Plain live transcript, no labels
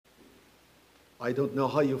I don't know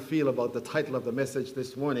how you feel about the title of the message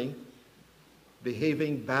this morning,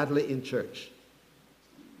 Behaving Badly in Church.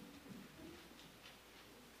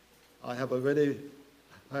 I have already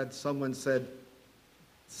had someone said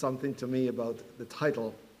something to me about the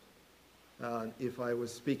title, if I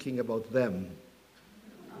was speaking about them.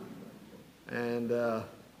 And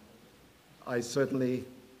I certainly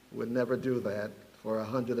would never do that for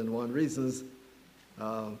 101 reasons.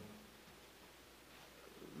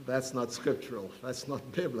 That's not scriptural. That's not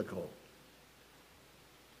biblical.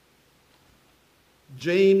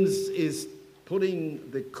 James is putting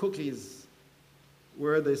the cookies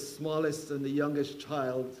where the smallest and the youngest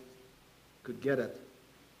child could get it.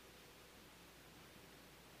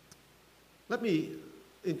 Let me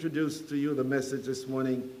introduce to you the message this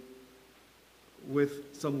morning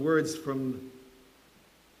with some words from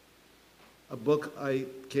a book I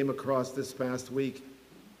came across this past week,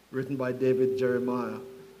 written by David Jeremiah.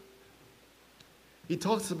 He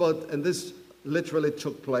talks about, and this literally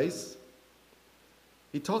took place,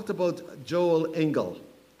 he talked about Joel Engel,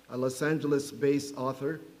 a Los Angeles-based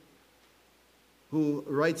author who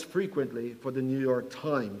writes frequently for the New York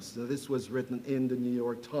Times. Now, this was written in the New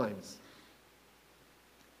York Times.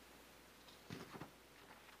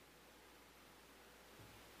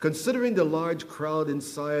 Considering the large crowd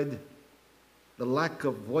inside, the lack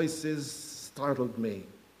of voices startled me.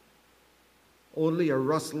 Only a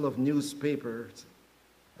rustle of newspapers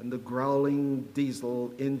and the growling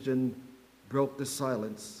diesel engine broke the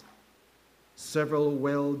silence. Several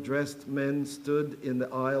well-dressed men stood in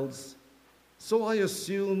the aisles, so I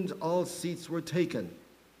assumed all seats were taken.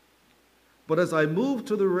 But as I moved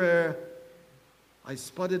to the rear, I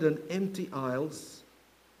spotted an empty aisles,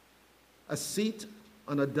 a seat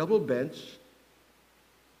on a double bench,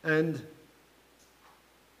 and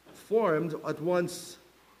formed at once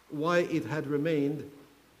why it had remained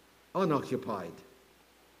unoccupied.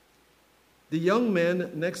 The young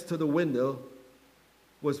man next to the window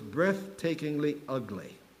was breathtakingly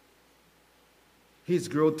ugly. His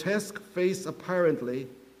grotesque face apparently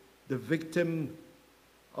the victim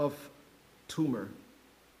of tumor.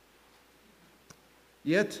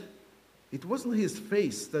 Yet, it wasn't his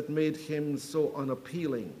face that made him so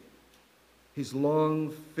unappealing. His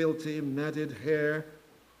long, filthy, matted hair,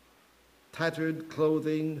 tattered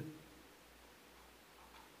clothing,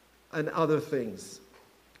 and other things.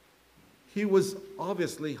 He was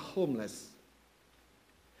obviously homeless,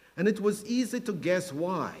 and it was easy to guess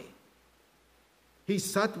why. He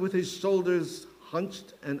sat with his shoulders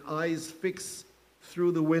hunched and eyes fixed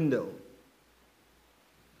through the window.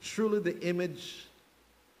 Truly the image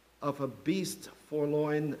of a beast,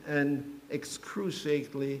 forlorn and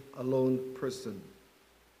excruciatingly alone person.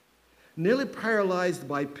 Nearly paralyzed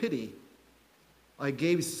by pity, I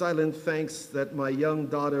gave silent thanks that my young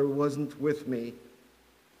daughter wasn't with me,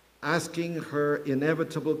 asking her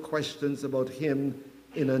inevitable questions about him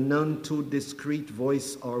in a none too discreet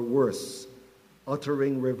voice, or worse,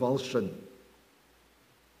 uttering revulsion.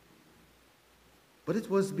 But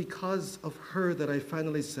it was because of her that I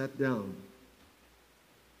finally sat down.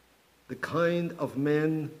 The kind of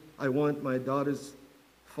man I want my daughter's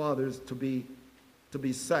fathers to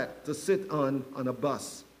sit on a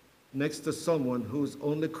bus next to someone whose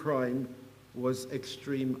only crime was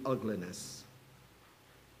extreme ugliness.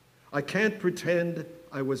 I can't pretend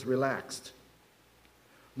I was relaxed.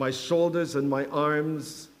 My shoulders and my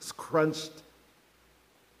arms scrunched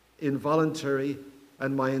involuntary,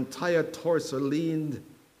 and my entire torso leaned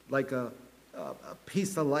like a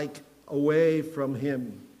piece of like away from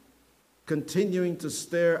him. Continuing to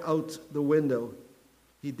stare out the window,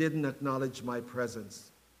 he didn't acknowledge my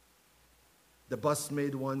presence. The bus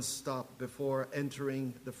made one stop before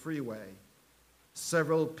entering the freeway.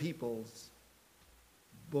 Several people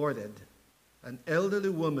boarded. An elderly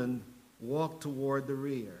woman walked toward the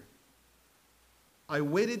rear. I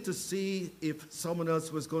waited to see if someone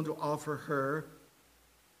else was going to offer her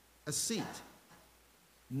a seat.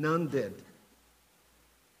 None did.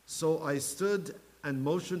 So I stood and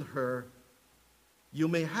motioned her, "You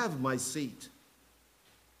may have my seat."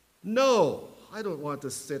 "No, I don't want to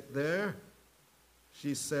sit there,"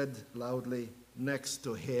 she said loudly, "next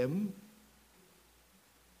to him."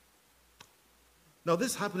 Now,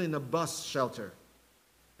 this happened in a bus shelter,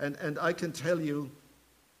 and I can tell you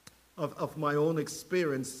of my own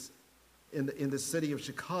experience in the city of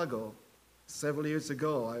Chicago. Several years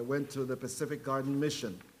ago, I went to the Pacific Garden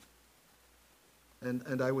Mission,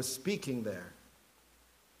 and I was speaking there.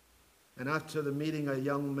 And after the meeting, a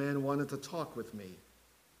young man wanted to talk with me.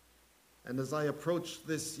 And as I approached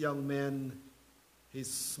this young man,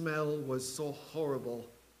 his smell was so horrible,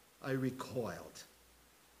 I recoiled.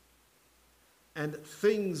 and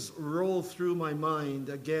things roll through my mind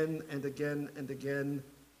again and again and again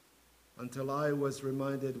until I was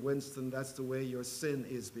reminded, Winston, that's the way your sin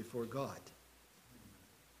is before God.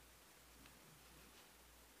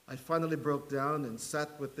 I finally broke down and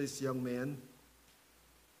sat with this young man,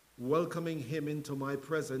 welcoming him into my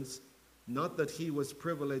presence, not that he was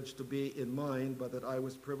privileged to be in mine, but that I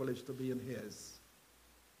was privileged to be in his.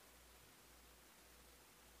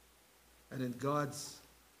 And in God's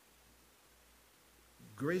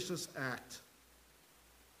gracious act,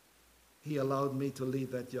 he allowed me to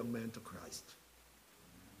lead that young man to Christ.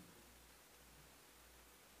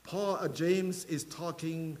 James is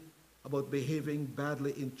talking about behaving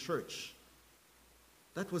badly in church.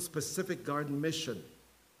 That was Pacific Garden Mission.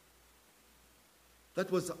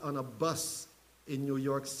 That was on a bus in New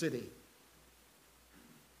York City.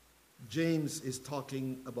 James is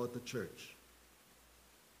talking about the church.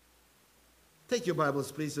 Take your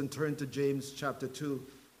Bibles, please, and turn to James chapter 2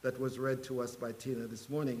 that was read to us by Tina this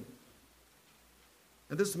morning.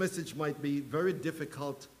 And this message might be very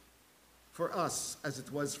difficult for us as it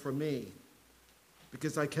was for me,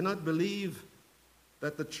 because I cannot believe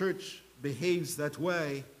that the church behaves that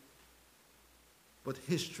way, but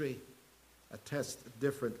history attests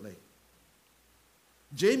differently.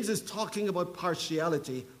 James is talking about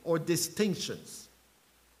partiality or distinctions.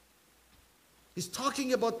 He's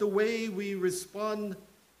talking about the way we respond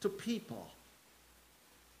to people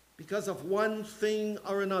because of one thing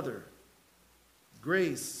or another.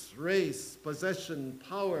 Grace, race, possession,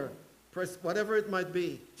 power, whatever it might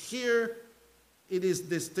be. Here it is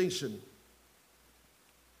distinction.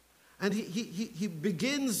 And he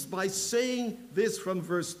begins by saying this from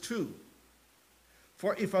verse 2.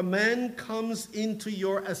 For if a man comes into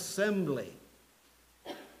your assembly,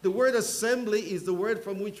 the word assembly is the word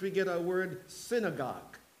from which we get our word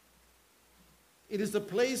synagogue. It is the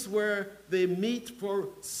place where they meet for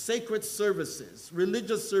sacred services,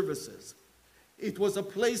 religious services. It was a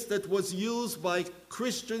place that was used by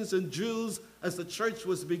Christians and Jews as the church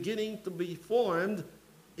was beginning to be formed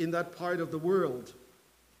in that part of the world.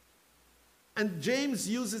 And James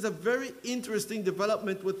uses a very interesting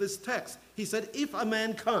development with this text. He said, if a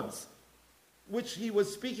man comes, which he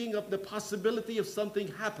was speaking of the possibility of something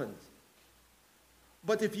happened.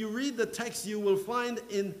 But if you read the text, you will find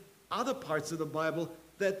in other parts of the Bible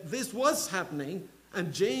that this was happening,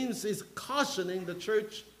 and James is cautioning the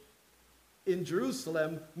church in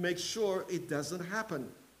Jerusalem, make sure it doesn't happen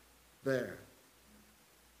there.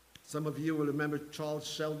 Some of you will remember Charles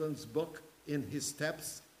Sheldon's book, In His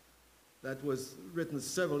Steps, that was written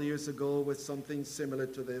several years ago with something similar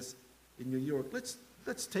to this in New York.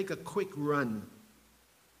 Let's take a quick run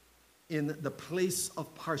in the place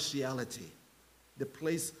of partiality. The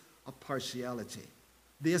place of partiality.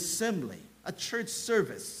 The assembly, a church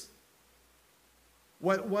service.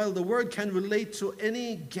 While the word can relate to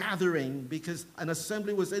any gathering, because an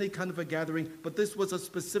assembly was any kind of a gathering, but this was a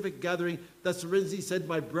specific gathering. That's the reason he said,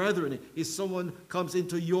 my brethren, if someone comes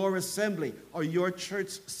into your assembly or your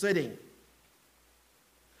church setting.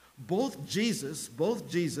 Both Jesus,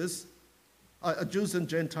 Jews and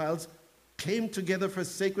Gentiles, came together for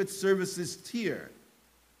sacred services here.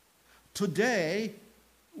 Today,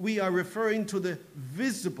 we are referring to the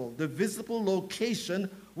visible location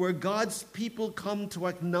where God's people come to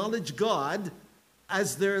acknowledge God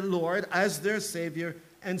as their Lord, as their Savior,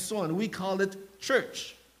 and so on. We call it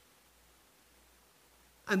church.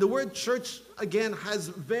 And the word church, again, has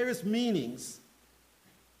various meanings.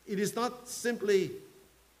 It is not simply,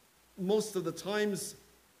 most of the times,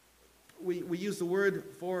 we use the word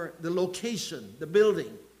for the location, the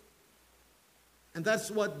building. And that's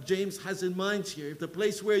what James has in mind here. The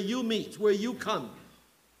place where you meet, where you come.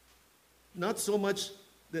 Not so much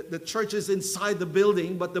the church is inside the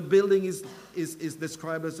building, but the building is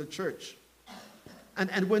described as a church.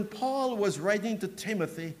 And when Paul was writing to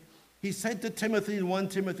Timothy, he said to Timothy in 1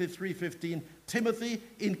 Timothy 3:15, Timothy,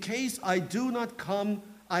 in case I do not come,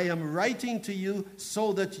 I am writing to you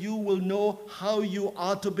so that you will know how you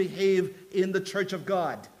ought to behave in the church of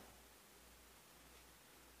God.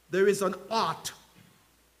 There is an ought.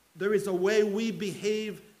 There is a way we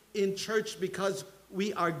behave in church because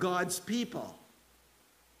we are God's people.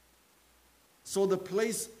 So the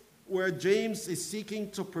place where James is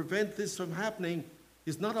seeking to prevent this from happening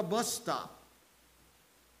is not a bus stop.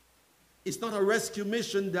 It's not a rescue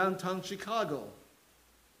mission downtown Chicago.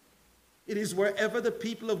 It is wherever the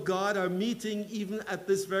people of God are meeting even at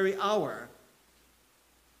this very hour.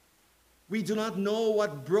 We do not know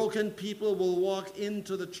what broken people will walk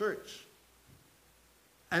into the church.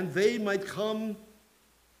 And they might come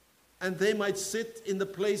and they might sit in the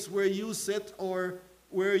place where you sit or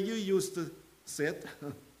where you used to sit.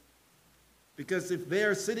 Because if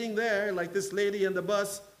they're sitting there, like this lady in the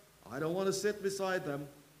bus, I don't want to sit beside them.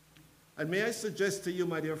 And may I suggest to you,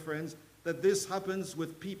 my dear friends, that this happens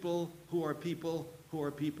with people who are people who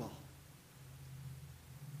are people.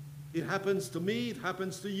 It happens to me, it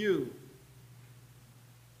happens to you.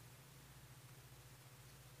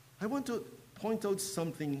 I want to point out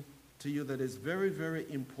something to you that is very, very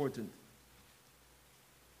important.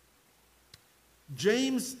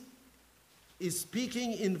 James is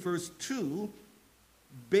speaking in verse 2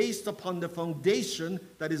 based upon the foundation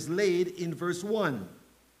that is laid in verse 1.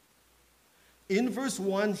 In verse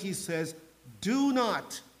 1 he says, do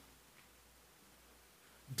not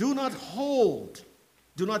hold,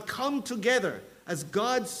 do not come together as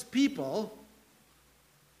God's people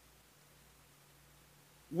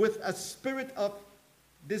with a spirit of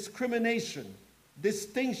discrimination,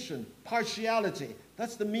 distinction, partiality.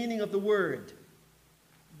 That's the meaning of the word.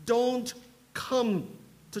 Don't come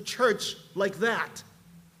to church like that.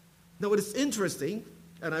 Now, it is interesting,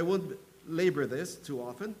 and I won't labor this too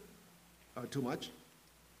often, or too much.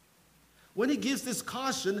 When he gives this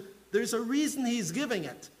caution, there's a reason he's giving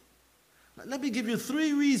it. Let me give you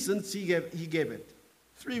 3 reasons he gave it.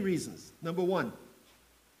 3 reasons. Number 1,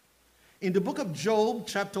 in the book of Job,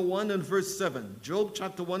 chapter 1 and verse 7, Job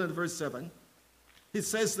chapter 1 and verse 7, he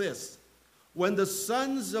says this, when the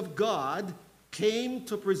sons of God came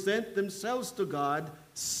to present themselves to God,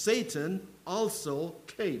 Satan also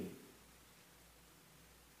came.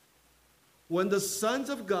 When the sons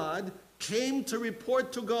of God came to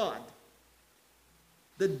report to God,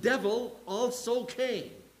 the devil also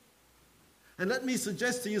came. And let me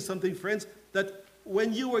suggest to you something, friends, that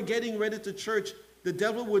when you were getting ready to church, the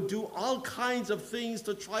devil would do all kinds of things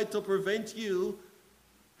to try to prevent you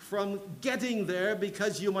from getting there,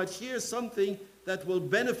 because you might hear something that will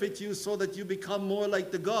benefit you so that you become more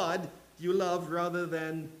like the God you love rather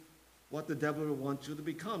than what the devil wants you to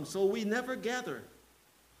become. So we never gather.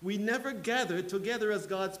 We never gather together as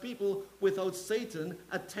God's people without Satan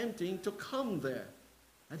attempting to come there.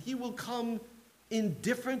 And he will come in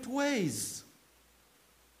different ways.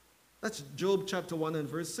 That's Job chapter 1 and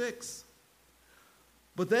verse 6.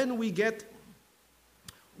 But then we get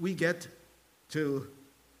to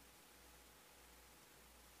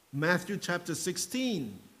Matthew chapter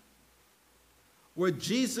 16, where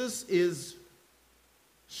Jesus is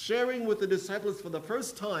sharing with the disciples for the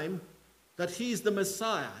first time that he's the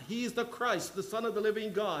Messiah, he is the Christ, the Son of the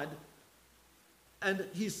living God. And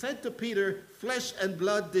he said to Peter, flesh and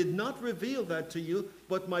blood did not reveal that to you,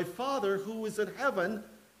 but my Father who is in heaven.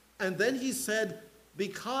 And then he said,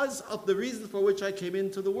 because of the reason for which I came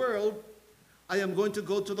into the world, I am going to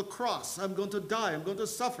go to the cross. I'm going to die. I'm going to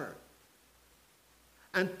suffer.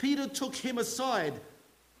 And Peter took him aside.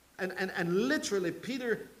 And literally,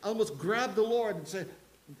 Peter almost grabbed the Lord and said,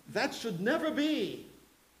 that should never be.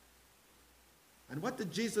 And what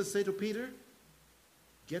did Jesus say to Peter?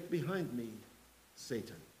 Get behind me,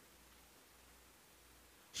 Satan.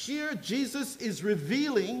 Here, Jesus is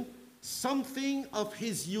revealing something of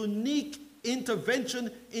his unique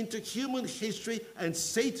intervention into human history, and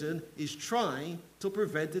Satan is trying to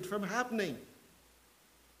prevent it from happening.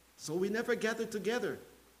 So we never gather together,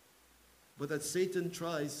 but that Satan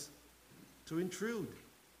tries to intrude.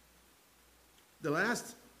 The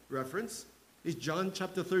last reference is John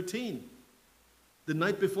chapter 13, the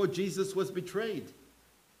night before Jesus was betrayed,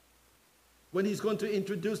 when he's going to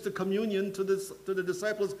introduce the communion to the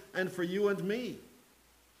disciples and for you and me.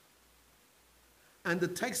 And the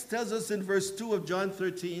text tells us in verse 2 of John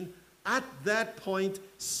 13, at that point,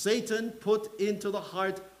 Satan put into the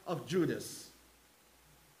heart of Judas.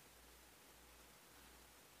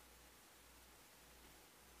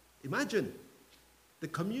 Imagine the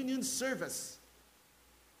communion service,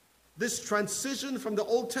 this transition from the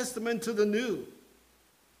Old Testament to the New,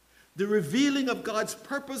 the revealing of God's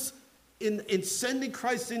purpose in sending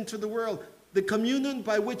Christ into the world, the communion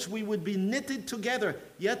by which we would be knitted together.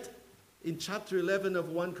 Yet, in chapter 11 of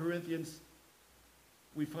 1 Corinthians,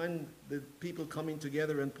 we find the people coming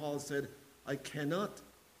together, and Paul said, I cannot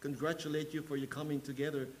congratulate you for your coming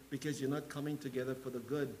together, because you're not coming together for the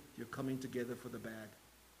good, you're coming together for the bad.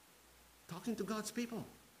 Talking to God's people.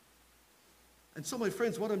 And so, my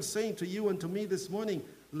friends, what I'm saying to you and to me this morning,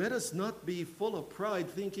 let us not be full of pride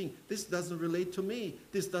thinking, this doesn't relate to me,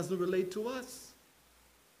 this doesn't relate to us.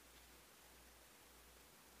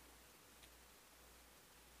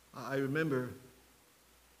 I remember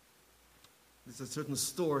there's a certain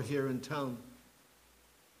store here in town.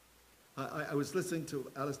 I was listening to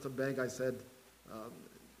Alistair Begg, I said,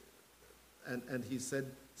 and he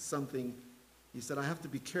said something. He said, I have to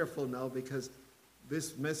be careful now because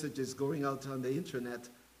this message is going out on the internet,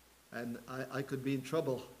 and I could be in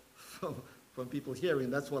trouble from people hearing.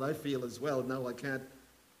 That's what I feel as well. Now I can't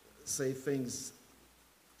say things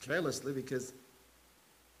carelessly because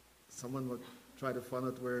someone would try to find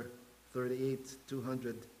out where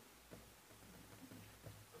 38-200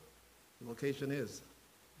 location is.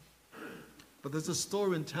 But there's a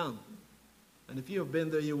store in town, and if you have been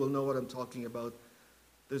there, you will know what I'm talking about.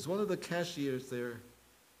 There's one of the cashiers there.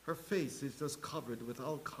 Her face is just covered with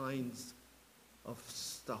all kinds of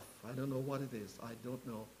stuff. I don't know what it is. I don't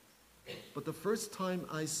know. But the first time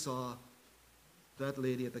I saw that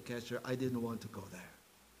lady at the cashier, I didn't want to go there.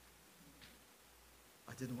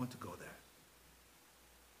 I didn't want to go there.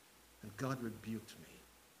 And God rebuked me.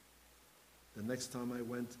 The next time I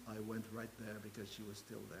went right there because she was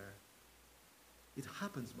still there. It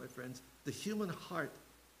happens, my friends. The human heart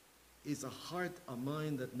is a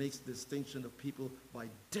mind that makes distinction of people by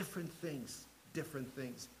different things.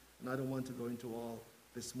 And I don't want to go into all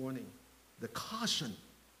this morning. The caution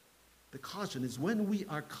is when we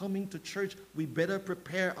are coming to church, we better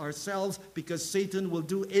prepare ourselves because Satan will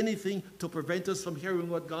do anything to prevent us from hearing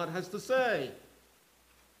what God has to say.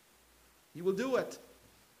 He will do it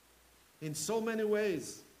in so many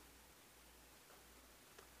ways.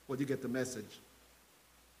 Well, you get the message.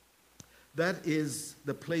 That is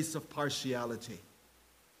the place of partiality,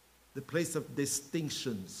 the place of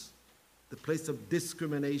distinctions, the place of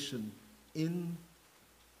discrimination in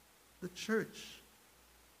the church.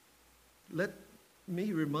 Let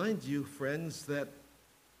me remind you, friends, that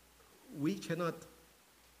we cannot,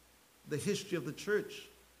 the history of the church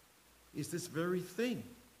is this very thing.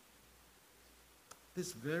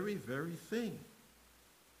 This very, very thing.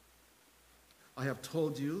 I have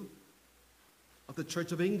told you of the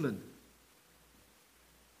Church of England,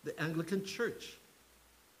 the Anglican Church.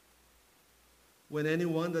 When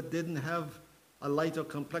anyone that didn't have a lighter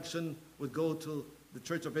complexion would go to the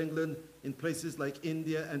Church of England in places like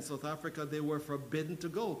India and South Africa, they were forbidden to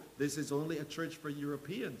go. This is only a church for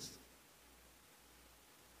Europeans.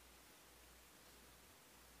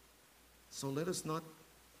 So let us not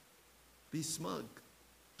be smug.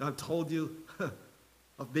 I've told you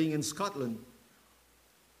of being in Scotland.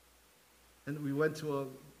 And we went to a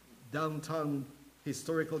downtown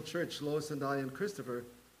historical church. Lois and I and Christopher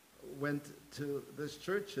went to this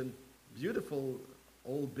church, and beautiful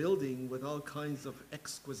old building with all kinds of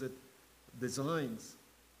exquisite designs.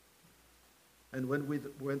 And when we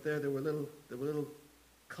went there, there were little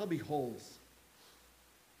cubby holes.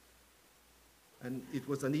 And it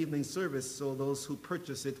was an evening service, so those who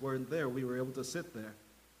purchased it weren't there. We were able to sit there.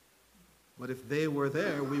 But if they were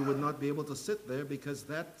there, we would not be able to sit there because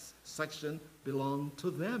that section belonged to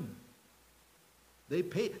them. They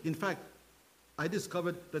paid. In fact, I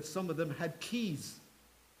discovered that some of them had keys,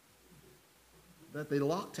 that they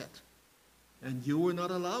locked it, and you were not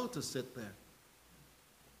allowed to sit there.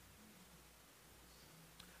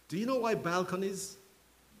 Do you know why balconies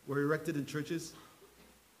were erected in churches?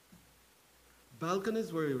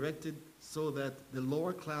 Balconies were erected so that the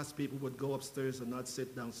lower class people would go upstairs and not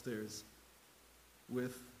sit downstairs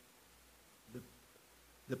with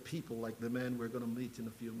the people like the man we're going to meet in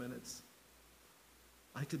a few minutes.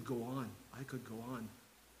 I could go on.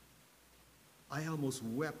 I almost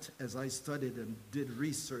wept as I studied and did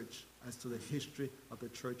research as to the history of the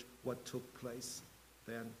church, what took place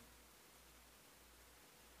then.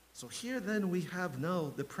 So here then we have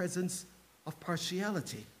now the presence of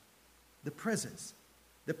partiality. The presence.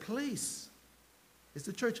 The place is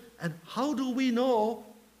the church. And how do we know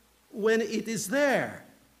when it is there?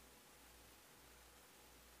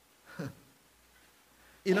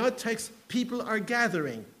 In our text, people are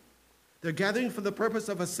gathering. They're gathering for the purpose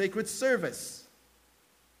of a sacred service.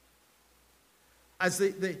 As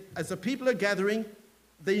the people are gathering,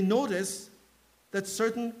 they notice that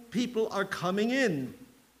certain people are coming in.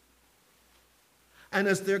 And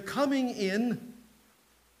as they're coming in,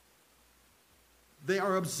 they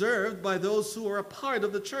are observed by those who are a part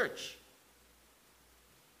of the church.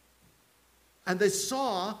 And they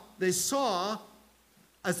saw,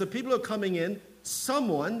 as the people are coming in,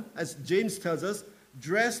 someone, as James tells us,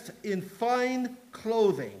 dressed in fine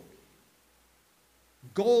clothing,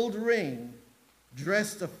 gold ring,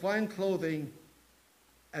 dressed in fine clothing,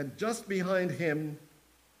 and just behind him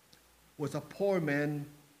was a poor man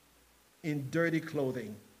in dirty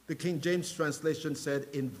clothing. The King James translation said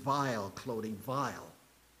in vile clothing, vile.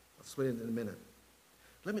 I'll explain it in a minute.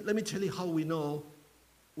 Let me tell you how we know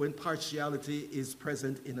when partiality is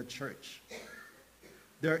present in a church.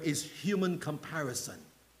 There is human comparison.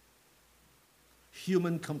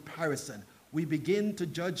 Human comparison. We begin to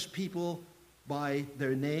judge people by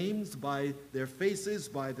their names, by their faces,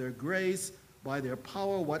 by their grace, by their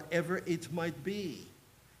power, whatever it might be.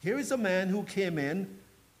 Here is a man who came in,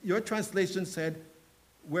 your translation said,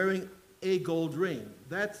 wearing a gold ring.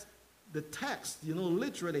 That's the text,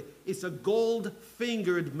 literally. It's a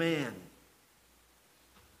gold-fingered man.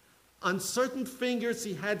 On certain fingers,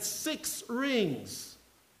 he had 6 rings.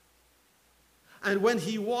 And when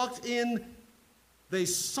he walked in, they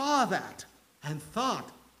saw that and thought,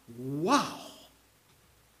 wow.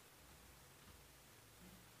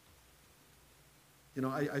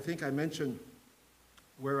 I think I mentioned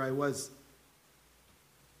where I was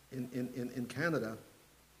in Canada.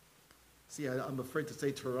 See, I'm afraid to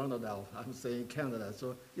say Toronto now. I'm saying Canada.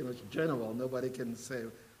 So, it's general. Nobody can say.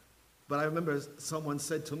 But I remember someone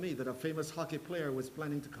said to me that a famous hockey player was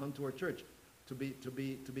planning to come to our church to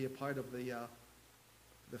be a part of the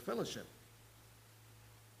fellowship.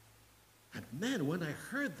 And man, when I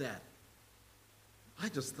heard that, I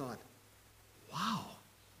just thought, wow,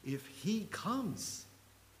 if he comes,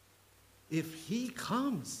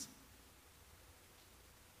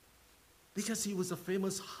 because he was a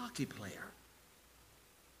famous hockey player.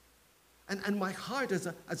 And my heart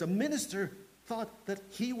as a minister thought that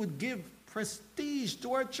he would give prestige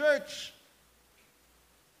to our church.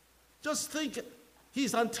 Just think,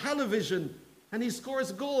 he's on television and he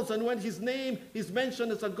scores goals, and when his name is mentioned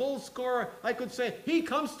as a goal scorer, I could say, he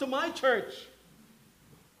comes to my church.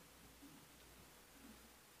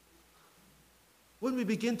 When we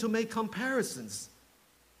begin to make comparisons,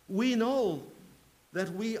 we know that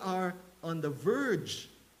we are on the verge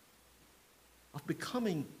of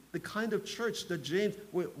becoming the kind of church that James,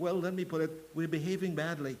 let me put it, we're behaving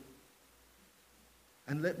badly.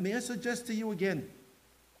 And may I suggest to you again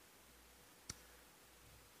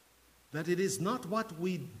that it is not what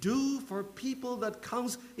we do for people that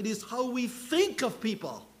counts, it is how we think of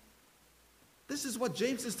people. This is what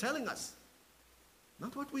James is telling us,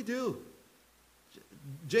 not what we do.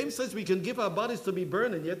 James says we can give our bodies to be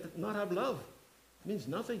burned and yet not have love. It means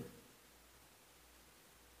nothing.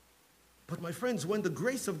 But my friends, when the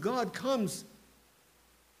grace of God comes,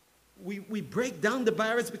 we break down the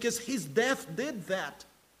barriers because his death did that.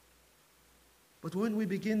 But when we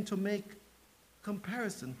begin to make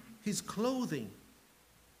comparison, his clothing,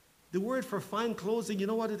 the word for fine clothing, you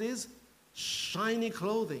know what it is? Shiny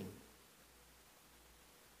clothing.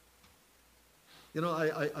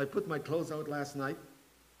 I put my clothes out last night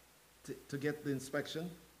to get the inspection,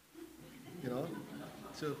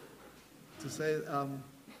 to say,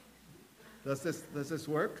 does this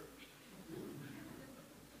work?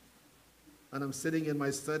 And I'm sitting in my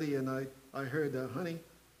study and I heard, honey,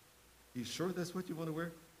 you sure that's what you want to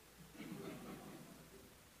wear?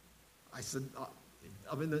 I said,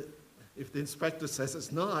 if the inspector says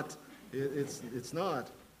it's not, it's not.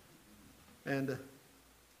 And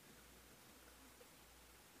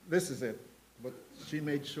this is it. But she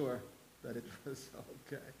made sure that it was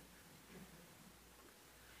okay.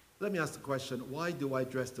 Let me ask the question, why do I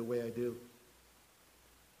dress the way I do?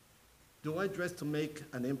 Do I dress to make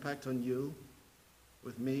an impact on you,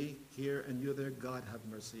 with me here and you there? God have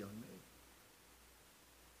mercy on me.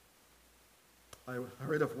 I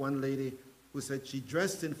heard of one lady who said she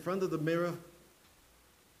dressed in front of the mirror,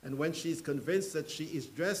 and when she's convinced that she is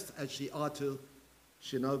dressed as she ought to,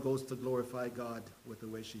 she now goes to glorify God with the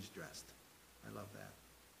way she's dressed. I love that.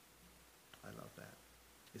 I love that.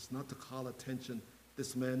 It's not to call attention.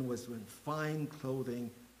 This man was in fine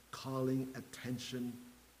clothing, calling attention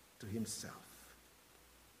to himself.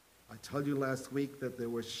 I told you last week that there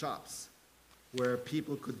were shops where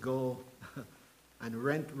people could go and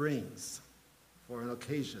rent rings for an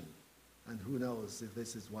occasion. And who knows if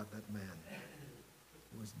this is what that man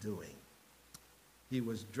was doing. He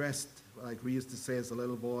was dressed, like we used to say as a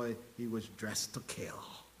little boy, he was dressed to kill.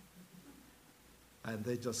 And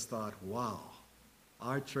they just thought, wow,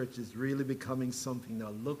 our church is really becoming something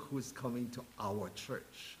now. Look who's coming to our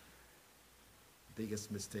church.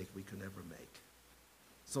 Biggest mistake we could ever make.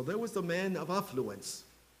 So there was the man of affluence.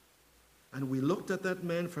 And we looked at that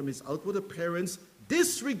man from his outward appearance,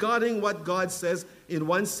 disregarding what God says in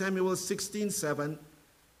 1 Samuel 16:7.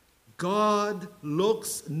 God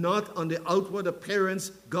looks not on the outward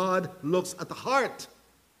appearance, God looks at the heart.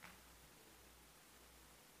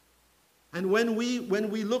 And when we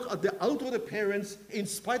look at the outward appearance, in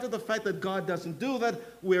spite of the fact that God doesn't do that,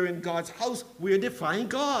 we're in God's house, we're defying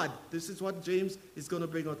God. This is what James is going to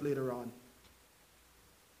bring out later on.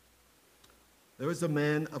 There was a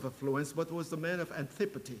man of affluence, but was the man of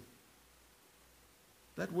antipathy.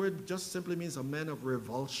 That word just simply means a man of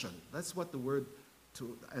revulsion. That's what the word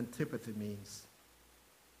to antipathy means.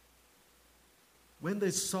 When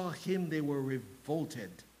they saw him, they were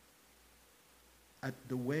revolted at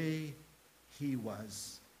the way he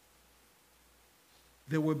was.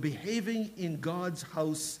 They were behaving in God's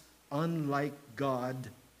house unlike God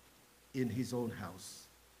in his own house.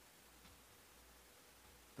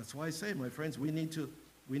 That's why I say, my friends, we need to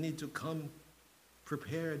come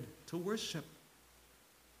prepared to worship.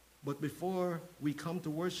 But before we come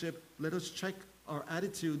to worship, let us check our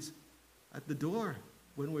attitudes at the door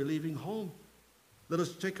when we're leaving home. Let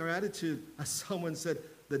us check our attitude. As someone said,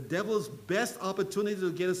 the devil's best opportunity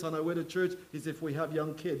to get us on our way to church is if we have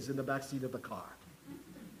young kids in the back seat of the car.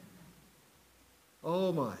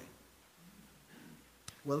 Oh my.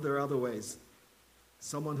 Well, there are other ways.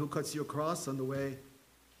 Someone who cuts you across on the way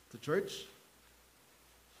to church.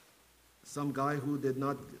 Some guy who did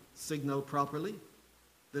not signal properly.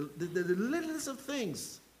 The littlest of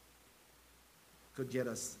things could get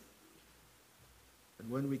us. And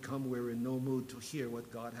when we come, we're in no mood to hear what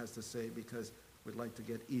God has to say because we'd like to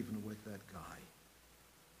get even with that guy.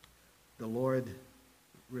 The Lord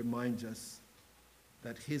reminds us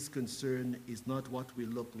that his concern is not what we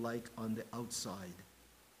look like on the outside.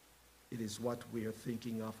 It is what we are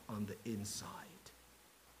thinking of on the inside.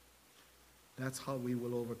 That's how we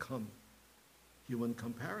will overcome human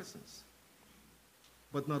comparisons.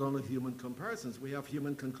 But not only human comparisons, we have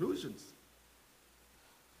human conclusions.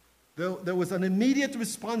 There was an immediate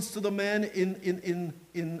response to the man in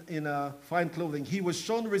fine clothing. He was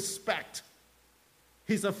shown respect.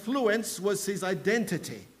 His affluence was his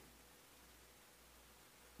identity.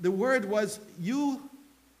 The word was, you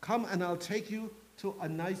come and I'll take you to a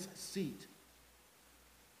nice seat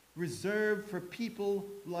reserved for people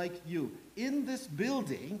like you. In this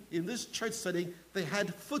building, in this church setting, they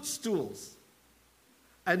had footstools.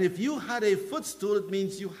 And if you had a footstool, it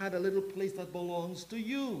means you had a little place that belongs to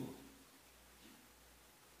you.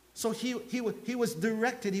 So he was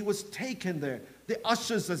directed, he was taken there. The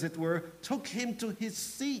ushers, as it were, took him to his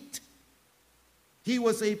seat. He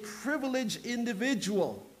was a privileged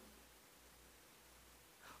individual.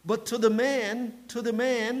 But to the man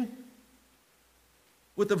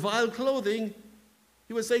with the vile clothing,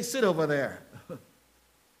 he would say, sit over there.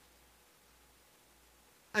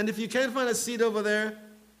 And if you can't find a seat over there,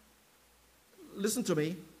 listen to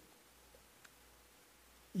me.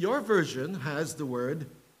 Your version has the word,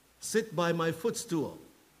 sit by my footstool.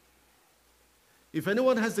 If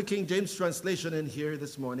anyone has the King James translation in here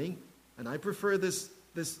this morning, and I prefer this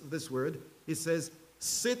word, it says,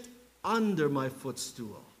 sit under my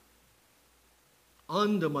footstool.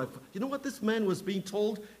 Under my foot. You know what this man was being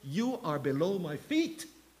told? You are below my feet.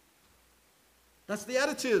 That's the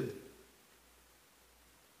attitude.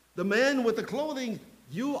 The man with the clothing,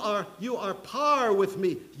 you are par with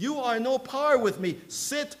me. You are no par with me.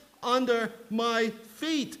 Sit under my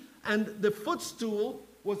feet. And the footstool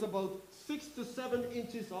was about 6 to 7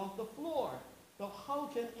 inches off the floor. Now, how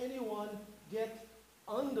can anyone get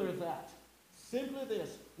under that? Simply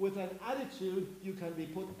this, with an attitude, you can be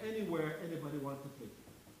put anywhere anybody wants to put you.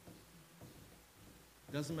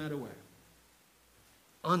 Doesn't matter where.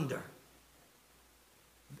 Under.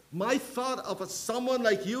 My thought of someone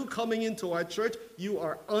like you coming into our church, you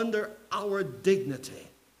are under our dignity.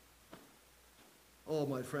 Oh,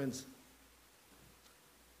 my friends,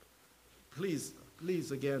 please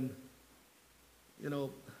again,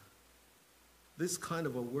 this kind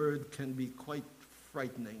of a word can be quite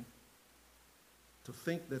frightening. To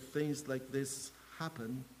think that things like this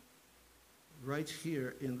happen right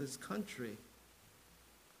here in this country.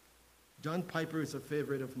 John Piper is a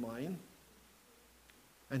favorite of mine,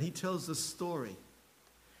 and he tells a story.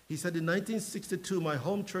 He said, in 1962, my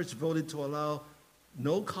home church voted to allow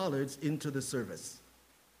no collards into the service.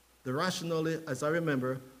 The rationale, as I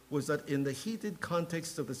remember, was that in the heated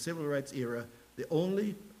context of the civil rights era, the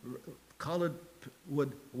only collared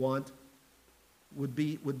would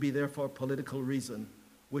be there for a political reason,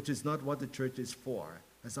 which is not what the church is for.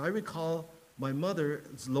 As I recall, my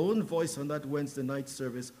mother's lone voice on that Wednesday night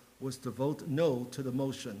service was to vote no to the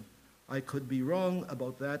motion. I could be wrong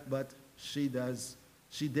about that, but she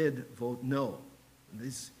did vote no.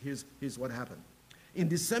 Here's what happened. In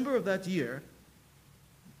December of that year,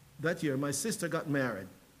 my sister got married.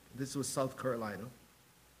 This was South Carolina.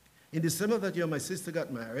 In December of that year, my sister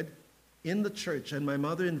got married in the church, and my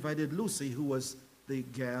mother invited Lucy, who was the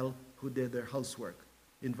gal who did their housework,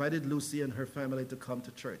 invited Lucy and her family to come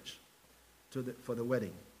to church for the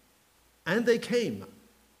wedding. And they came.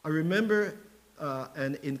 I remember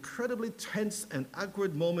an incredibly tense and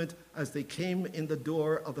awkward moment as they came in the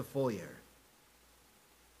door of the foyer,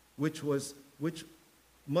 which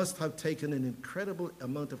must have taken an incredible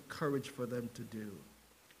amount of courage for them to do.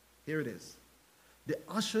 Here it is. The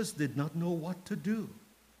ushers did not know what to do.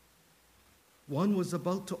 One was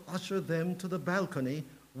about to usher them to the balcony,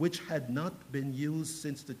 which had not been used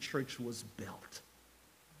since the church was built.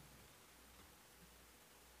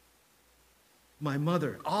 My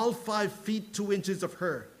mother, all 5 feet 2 inches of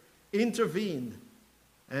her, intervened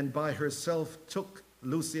and by herself took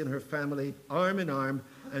Lucy and her family arm in arm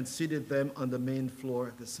and seated them on the main floor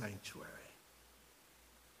of the sanctuary.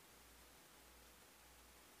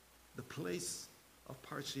 The place of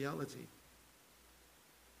partiality.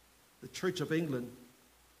 The Church of England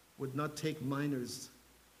would not take minors,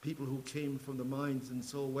 people who came from the mines, and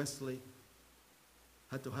so Wesley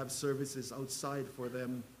had to have services outside for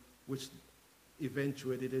them, which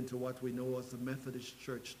eventuated into what we know as the Methodist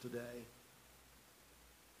Church today.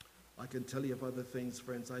 I can tell you of other things,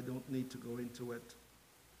 friends. I don't need to go into it.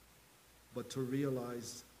 But to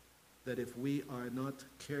realize that if we are not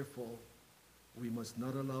careful, we must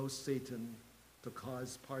not allow Satan to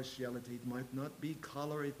cause partiality. It might not be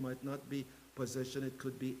color, it might not be possession, it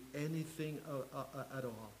could be anything at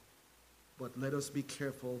all. But let us be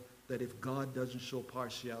careful that if God doesn't show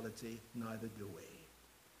partiality, neither do we.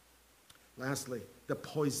 Lastly, the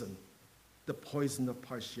poison of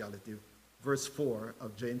partiality. Verse 4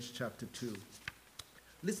 of James chapter 2.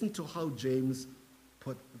 Listen to how James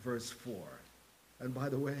put verse 4. And by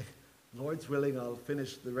the way, Lord's willing, I'll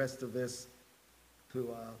finish the rest of this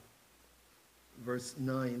to verse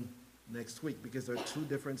 9 next week, because there are 2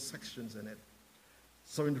 different sections in it.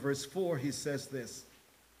 So in verse 4, he says this: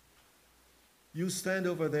 you stand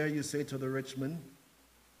over there, you say to the rich man,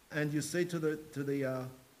 and you say to the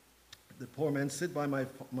poor man, sit by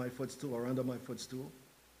my footstool or under my footstool.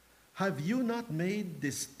 Have you not made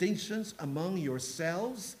distinctions among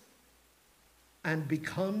yourselves and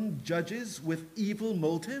become judges with evil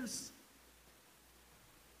motives?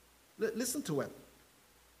 Listen to it.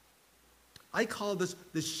 I call this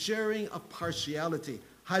the sharing of partiality.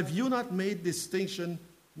 Have you not made distinction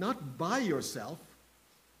not by yourself,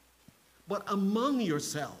 but among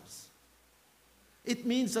yourselves? It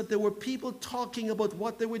means that there were people talking about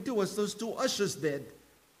what they would do, as those 2 ushers did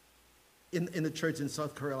in the church in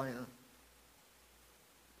South Carolina.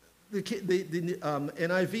 The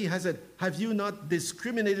NIV has it, have you not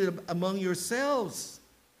discriminated among yourselves?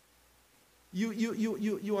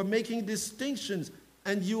 You are making distinctions,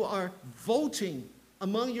 and you are voting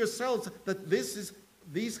among yourselves that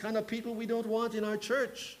these kind of people we don't want in our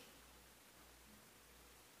church.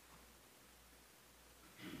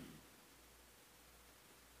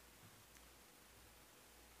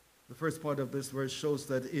 The first part of this verse shows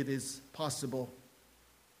that it is possible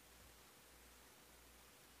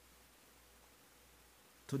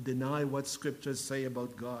to deny what scriptures say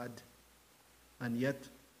about God and yet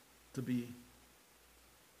to be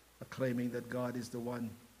claiming that God is the one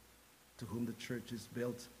to whom the church is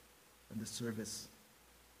built and the services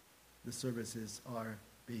are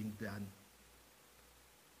being done.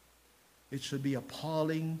 It should be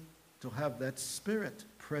appalling to have that spirit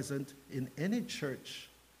present in any church.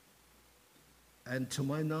 And to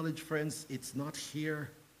my knowledge, friends, it's not here,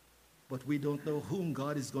 but we don't know whom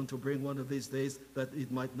God is going to bring one of these days, that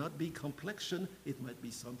it might not be complexion, it might be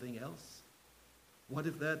something else. What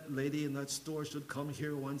if that lady in that store should come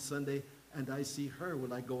here one Sunday and I see her?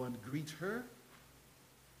 Will I go and greet her?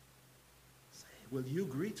 Say, will you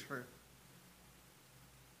greet her?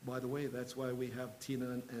 By the way, that's why we have Tina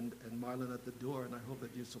and Marlon at the door, and I hope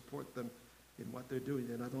that you support them in what they're doing.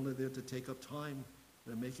 They're not only there to take up time,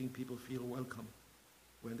 they're making people feel welcome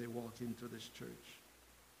when they walk into this church.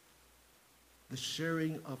 The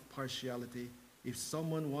sharing of partiality. If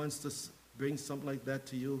someone wants to bring something like that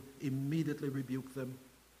to you, immediately rebuke them.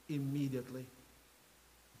 Immediately.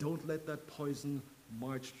 Don't let that poison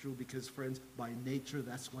march through, because, friends, by nature,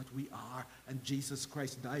 that's what we are. And Jesus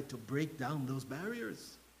Christ died to break down those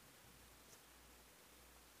barriers.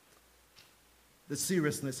 The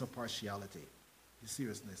seriousness of partiality. The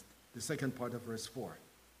seriousness. The second part of verse 4.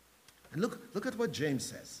 And look at what James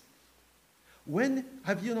says. When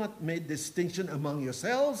have you not made distinction among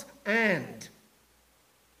yourselves and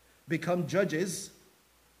become judges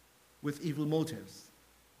with evil motives?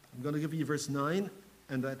 I'm going to give you verse 9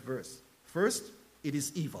 and that verse. First, it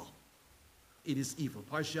is evil. It is evil.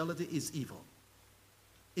 Partiality is evil.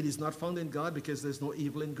 It is not found in God because there's no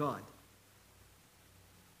evil in God.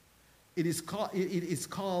 It is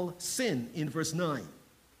called sin in verse 9.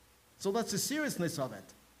 So that's the seriousness of it.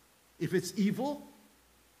 If it's evil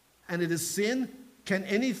and it is sin, can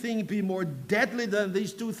anything be more deadly than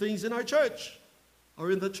these 2 things in our church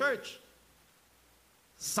or in the church?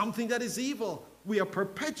 Something that is evil. We are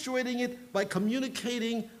perpetuating it by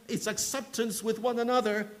communicating its acceptance with one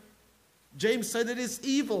another, James said it is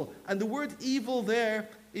evil. And the word evil there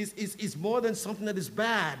is more than something that is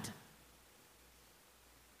bad.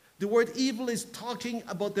 The word evil is talking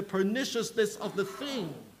about the perniciousness of the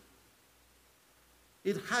thing.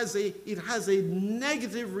 It has a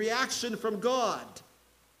negative reaction from God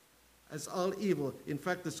as all evil. In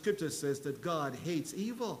fact, the scripture says that God hates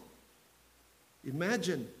evil.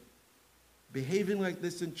 Imagine behaving like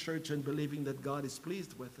this in church and believing that God is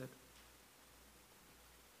pleased with it.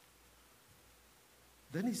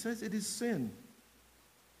 Then he says it is sin.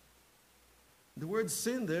 The word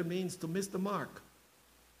sin there means to miss the mark.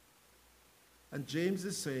 And James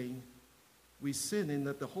is saying, we sin in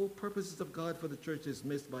that the whole purposes of God for the church is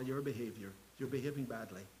missed by your behavior. You're behaving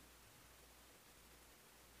badly.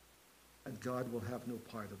 And God will have no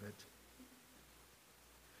part of it.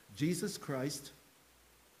 Jesus Christ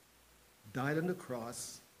died on the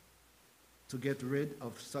cross to get rid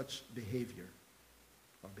of such behavior,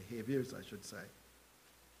 or behaviors, I should say.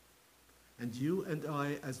 And you and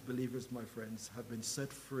I, as believers, my friends, have been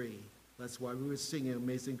set free. That's why we were singing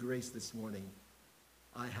Amazing Grace this morning.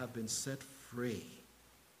 I have been set free.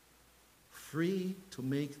 Free to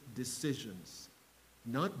make decisions,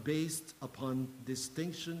 not based upon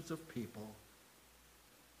distinctions of people,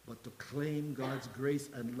 but to claim God's grace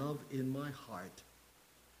and love in my heart,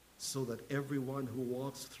 so that everyone who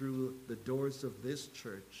walks through the doors of this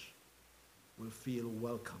church will feel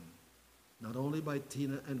welcome, not only by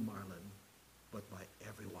Tina and Marlon, but by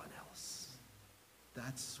everyone else.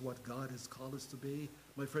 That's what God has called us to be.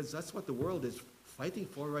 My friends, that's what the world is fighting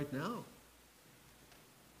for right now.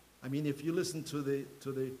 I mean, if you listen to the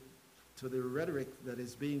rhetoric that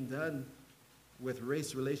is being done with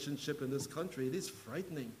race relationship in this country, it is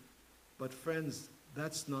frightening. But friends,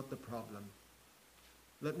 that's not the problem.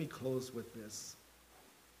 Let me close with this.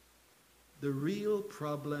 The real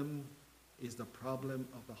problem is the problem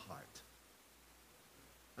of the heart.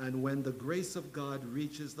 And when the grace of God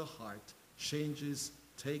reaches the heart, changes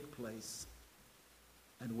take place.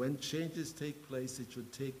 And when changes take place, it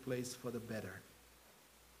should take place for the better,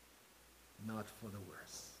 not for the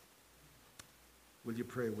worse. Will you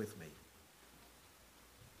pray with me?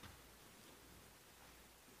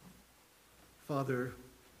 Father,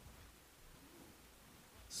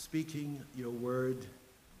 speaking your word,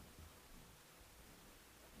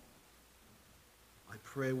 I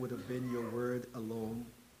pray would have been your word alone.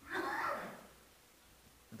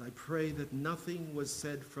 And I pray that nothing was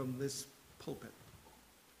said from this pulpit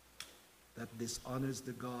that dishonors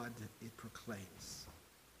the God it proclaims.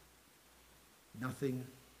 Nothing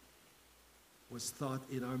was thought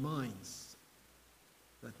in our minds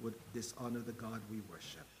that would dishonor the God we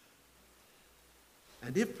worship.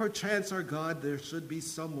 And if perchance, our God, there should be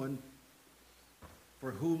someone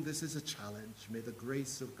for whom this is a challenge, may the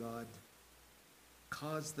grace of God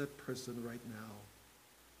cause that person right now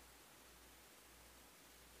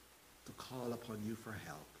to call upon you for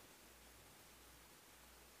help.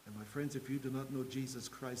 And my friends, if you do not know Jesus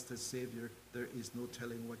Christ as Savior, there is no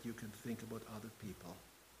telling what you can think about other people.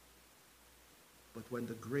 But when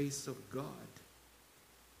the grace of God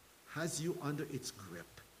has you under its grip,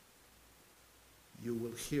 you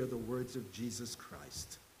will hear the words of Jesus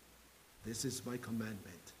Christ. This is my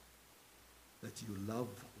commandment, that you love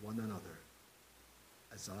one another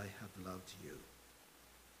as I have loved you.